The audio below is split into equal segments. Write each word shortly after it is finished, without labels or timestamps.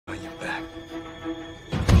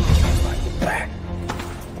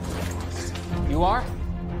You are?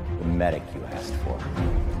 The medic you asked for.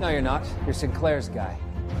 No, you're not. You're Sinclair's guy.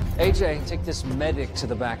 AJ, take this medic to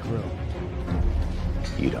the back room.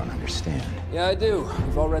 You don't understand. Yeah, I do.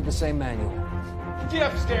 We've all read the same manual.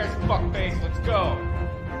 Get upstairs, fuckface. Let's go.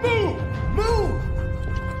 Move! Move!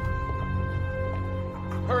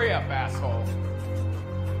 Hurry up, asshole.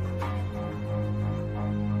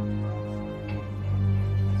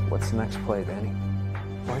 What's the next play, Danny?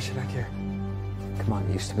 Why should I care? Come on,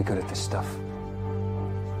 you used to be good at this stuff.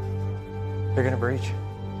 They're gonna breach.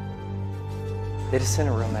 They just sent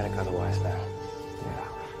a real medic otherwise, man. Yeah.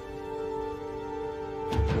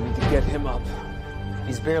 We need to get him up.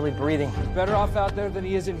 He's barely breathing. He's better off out there than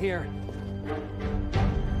he is in here.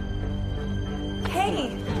 Hey!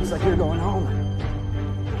 It's like you're going home.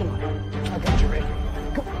 Come on. I got you ready.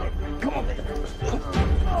 Come on. Come on, baby.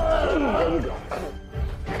 There you go.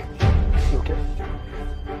 You okay?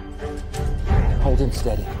 Hold him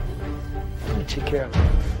steady. Let me take care of him.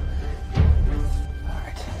 All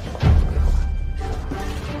right.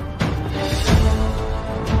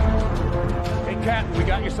 Hey, Captain, we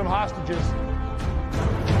got you some hostages.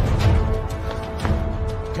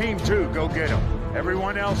 Team 2, go get them.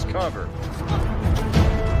 Everyone else cover.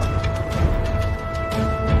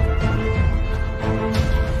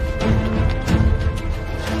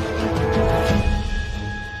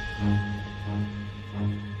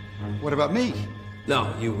 What about me?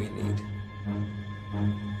 No, you we need.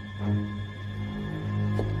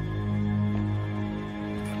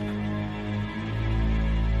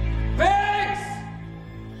 Bags!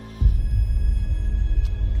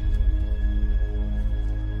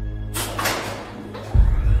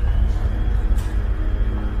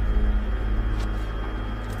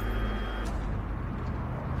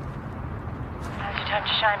 Now's your time to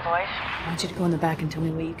shine, boys. I want you to go in the back and tell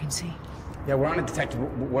me what you can see. Yeah, we're on it, Detective.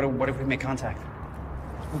 What if we make contact?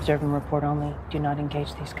 Observe and report only. Do not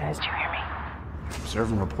engage these guys. Do you hear me?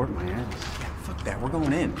 Observe and report my ass. Yeah, fuck that. We're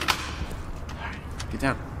going in. All right, get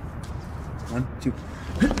down. 1, 2.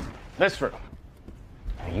 This room.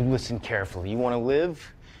 Now, you listen carefully. You want to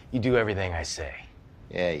live? You do everything I say.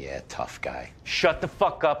 Yeah, tough guy. Shut the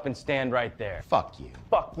fuck up and stand right there. Fuck you.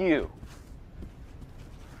 Fuck you.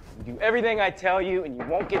 You do everything I tell you, and you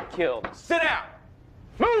won't get killed. Sit down.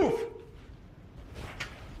 Move.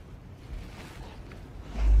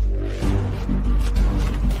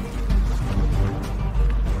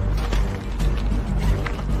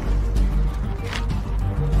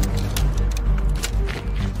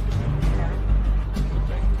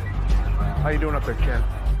 How you doing up there, Ken?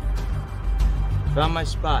 Found my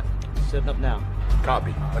spot. Setting up now.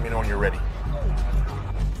 Copy. Let me know when you're ready.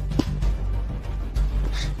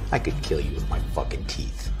 I could kill you with my fucking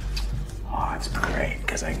teeth. Oh, that's great,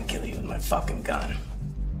 because I can kill you with my fucking gun.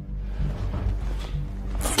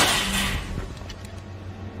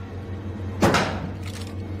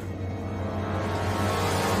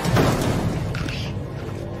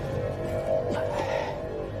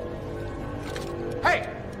 Hey!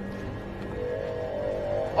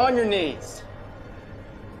 On your knees.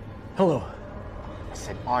 Hello. I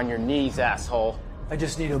said on your knees, asshole. I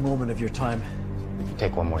just need a moment of your time. You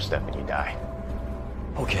take one more step and you die.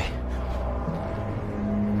 Okay.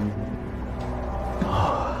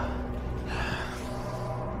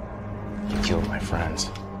 You killed my friends.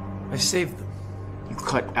 I saved them. You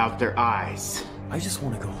cut out their eyes. I just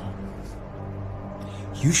want to go home.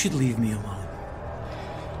 You should leave me alone.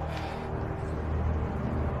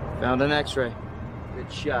 Found an X-ray.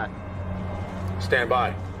 Good shot. Stand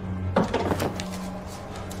by.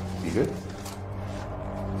 You good?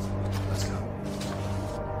 Let's go.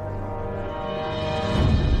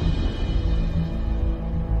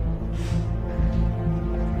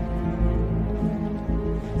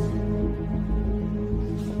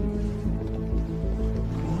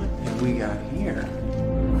 What have we got here?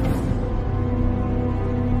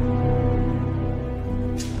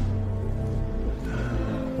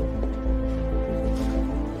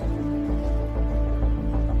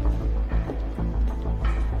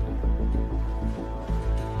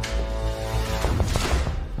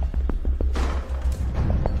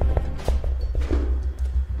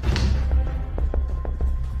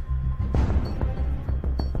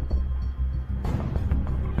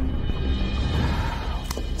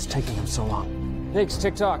 Taking him so long. Higgs,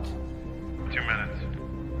 tick-tock. 2 minutes.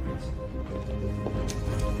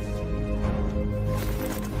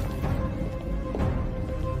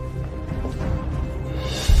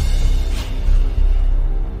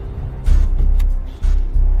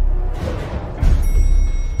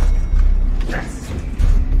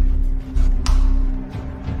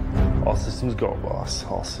 All systems go, boss.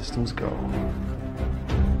 All systems go.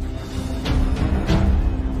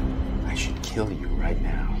 kill you right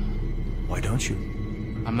now. Why don't you?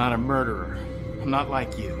 I'm not a murderer. I'm not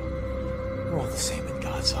like you. We're all the same in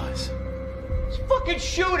God's eyes. Just fucking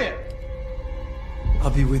shoot him! I'll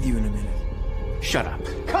be with you in a minute. Shut up.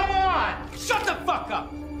 Come on! Shut the fuck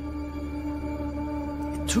up!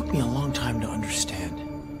 It took me a long time to understand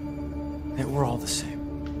that we're all the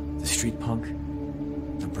same. The street punk,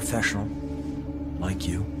 the professional, like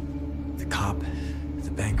you, the cop,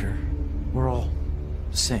 the banker, we're all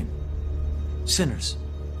the same. Sinners.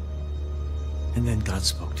 And then God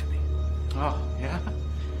spoke to me. Oh, yeah?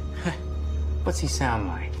 What's he sound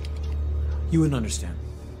like? You wouldn't understand.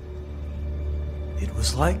 It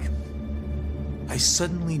was like I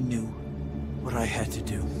suddenly knew what I had to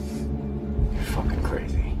do. You're fucking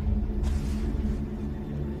crazy.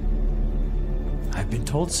 I've been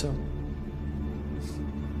told so.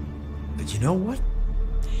 But you know what?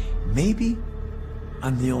 Maybe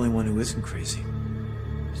I'm the only one who isn't crazy.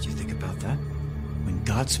 Did you think about that? When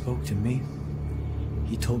God spoke to me,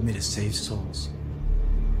 he told me to save souls.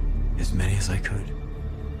 As many as I could.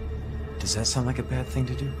 Does that sound like a bad thing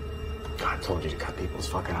to do? God told you to cut people's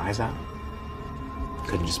fucking eyes out?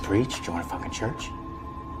 Couldn't just preach, join a fucking church?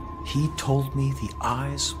 He told me the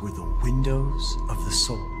eyes were the windows of the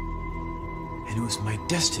soul. And it was my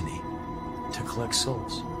destiny to collect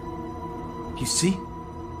souls. You see?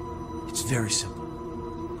 It's very simple.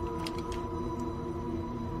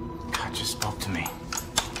 God just spoke to me.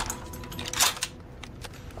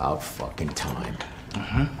 About fucking time.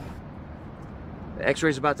 The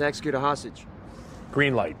X-ray's about to execute a hostage.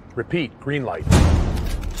 Green light. Repeat, green light.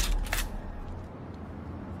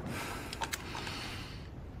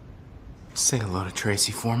 Say hello to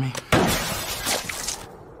Tracy for me.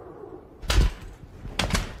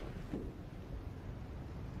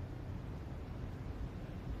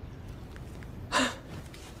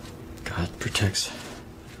 God protects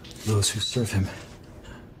those who serve him.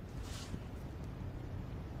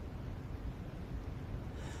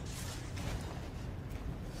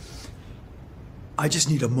 I just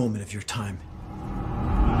need a moment of your time.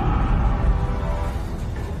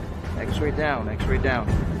 X-ray down, X-ray down.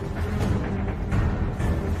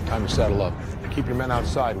 Time to settle up. Keep your men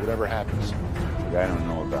outside, whatever happens. I don't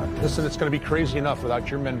know about this. Listen, it's going to be crazy enough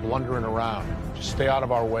without your men blundering around. Just stay out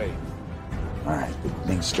of our way. All right, if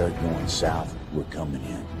things start going south, we're coming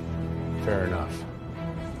in. Fair enough.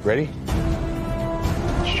 Ready?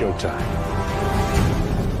 It's showtime.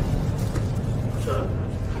 Shut up.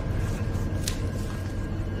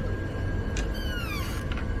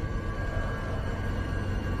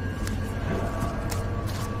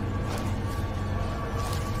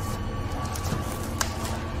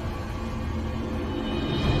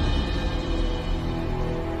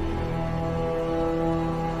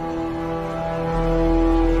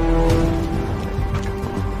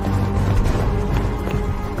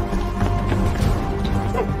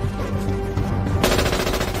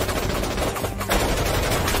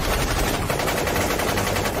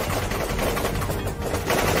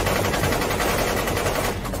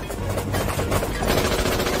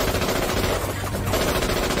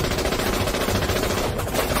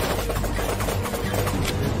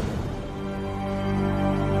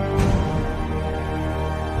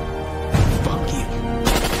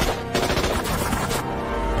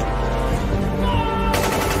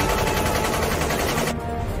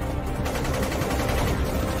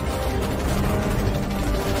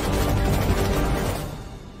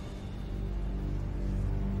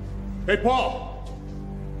 Hey, Paul!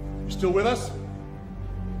 You still with us?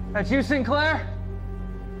 That's you, Sinclair?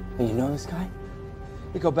 Hey, you know this guy?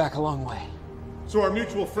 We go back a long way. So our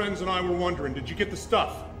mutual friends and I were wondering, did you get the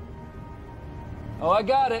stuff? Oh, I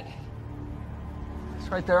got it. It's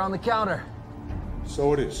right there on the counter.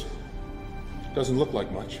 So it is. Doesn't look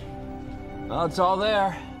like much. Well, it's all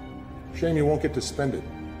there. Shame you won't get to spend it.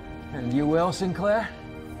 And you will, Sinclair?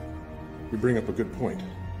 You bring up a good point.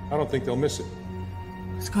 I don't think they'll miss it.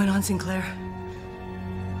 What's going on, Sinclair?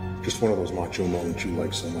 Just one of those macho moments you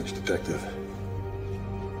like so much, Detective.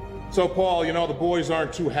 So, Paul, you know, the boys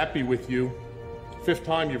aren't too happy with you. 5th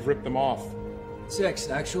time you've ripped them off.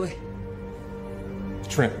 6, actually.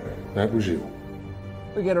 Trent, that was you.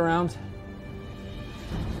 We get around.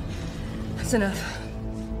 That's enough.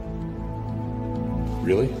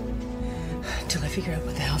 Really? Till I figure out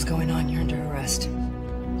what the hell's going on, you're under arrest.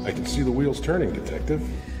 I can see the wheels turning, Detective.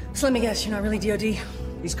 So let me guess, you're not really DOD?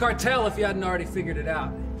 He's cartel if you hadn't already figured it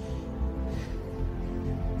out.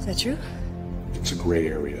 Is that true? It's a gray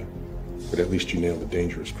area, but at least you nailed a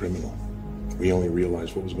dangerous criminal. We only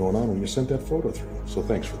realized what was going on when you sent that photo through, so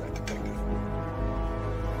thanks for that, Detective.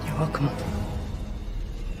 You're welcome.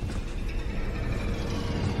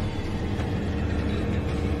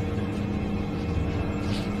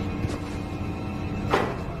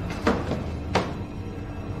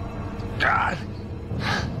 God!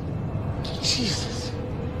 Jesus.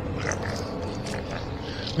 What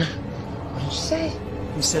did you say?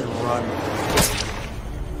 He said run.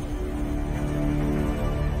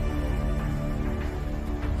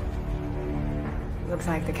 Looks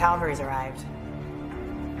like the cavalry's arrived.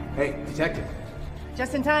 Hey, detective.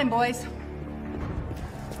 Just in time, boys.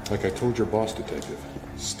 Like I told your boss, detective,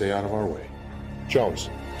 stay out of our way.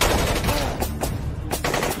 Jones.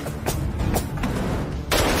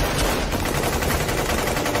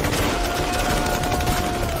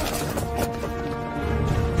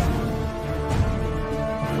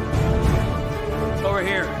 Over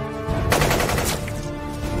here.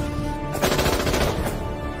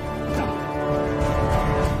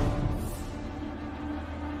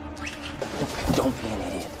 Don't be an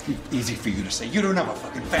idiot. Easy for you to say. You don't have a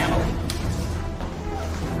fucking family.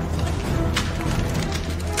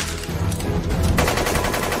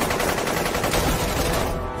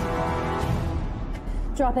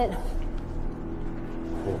 Drop it.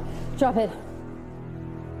 Drop it.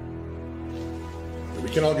 We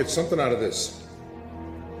can all get something out of this.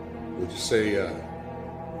 We'll just say,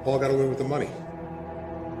 Paul got away with the money.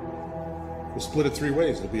 We'll split it 3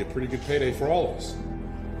 ways. It'll be a pretty good payday for all of us.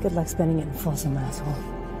 Good luck spending it in Folsom, asshole.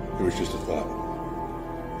 It was just a thought.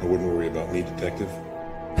 I wouldn't worry about me, detective.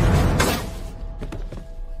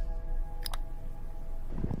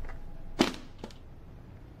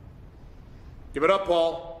 Give it up,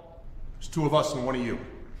 Paul. There's 2 of us and 1 of you.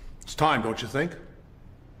 It's time, don't you think?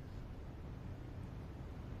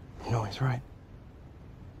 No, he's right.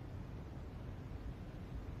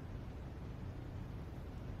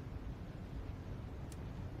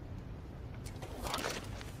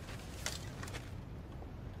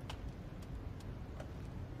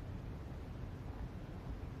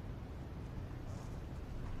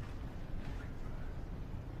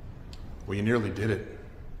 Well, you nearly did it.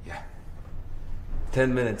 Yeah.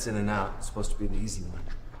 10 minutes in and out. It's supposed to be the easy one.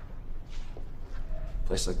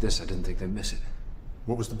 Place like this, I didn't think they'd miss it.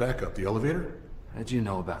 What was the backup? The elevator? How'd you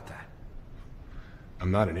know about that? I'm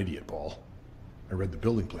not an idiot, Paul. I read the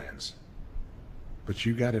building plans. But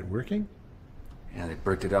you got it working? Yeah, they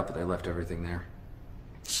bricked it up, but they left everything there.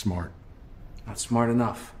 Smart. Not smart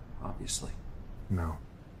enough, obviously. No.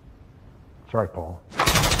 Sorry, Paul.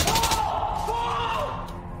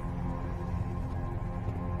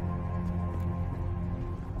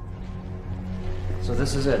 So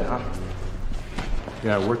this is it, huh?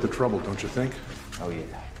 Yeah, worth the trouble, don't you think? Oh, yeah.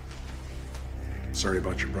 Sorry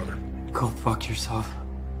about your brother. Go fuck yourself.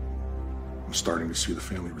 I'm starting to see the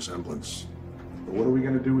family resemblance. But what are we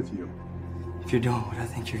gonna do with you? If you're doing what I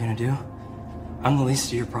think you're gonna do, I'm the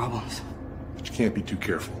least of your problems. But you can't be too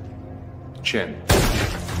careful. Chen.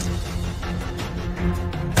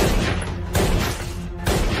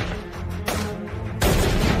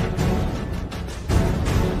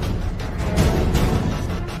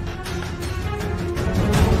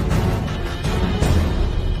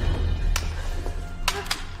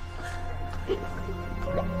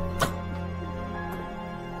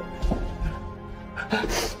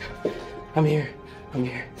 I'm here. I'm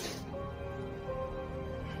here.